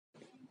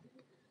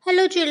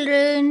Hello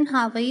children,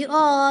 how are you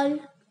all?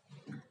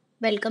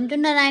 Welcome to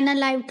Narayana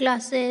Live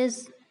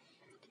Classes.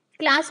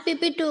 Class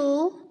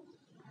PP2,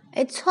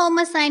 it's home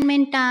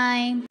assignment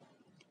time.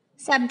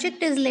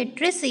 Subject is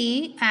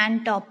literacy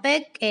and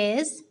topic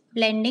is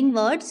blending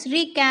words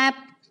recap.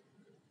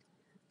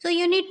 So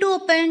you need to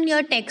open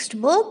your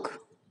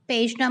textbook,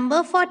 page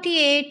number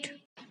 48.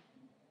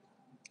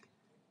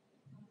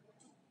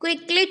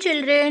 Quickly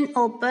children,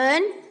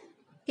 open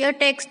your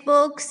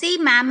textbook. See,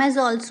 ma'am has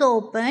also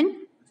opened.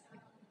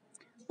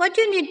 What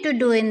you need to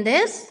do in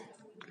this?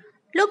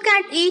 Look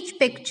at each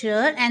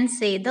picture and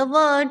say the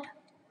word.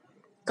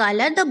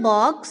 Color the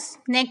box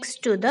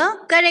next to the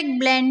correct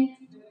blend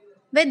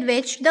with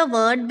which the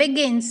word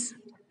begins.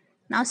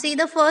 Now see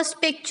the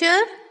first picture.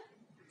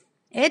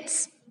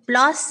 It's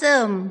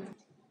blossom.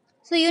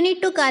 So you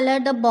need to color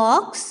the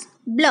box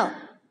blue.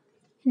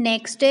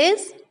 Next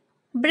is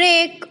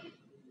break.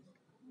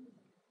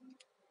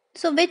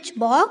 So which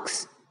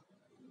box?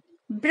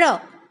 Bro.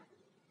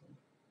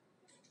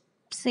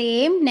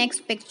 Same.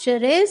 Next picture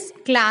is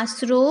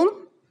classroom.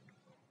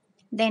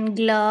 Then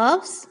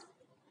gloves,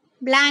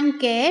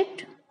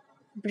 blanket,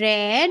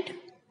 bread,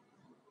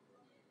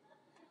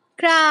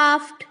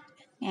 craft,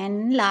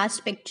 and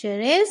last picture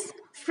is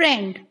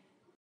friend.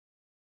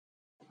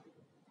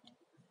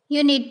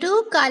 You need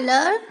to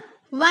color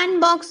one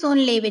box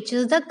only, which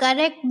is the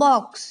correct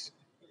box.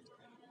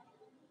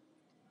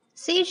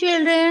 See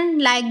children,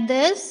 like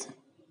this.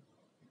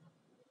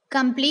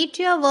 Complete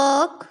your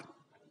work.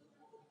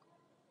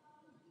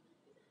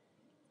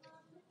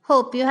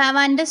 Hope you have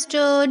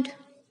understood.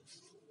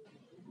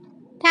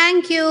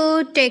 Thank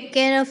you. Take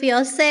care of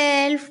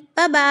yourself.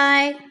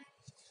 Bye-bye.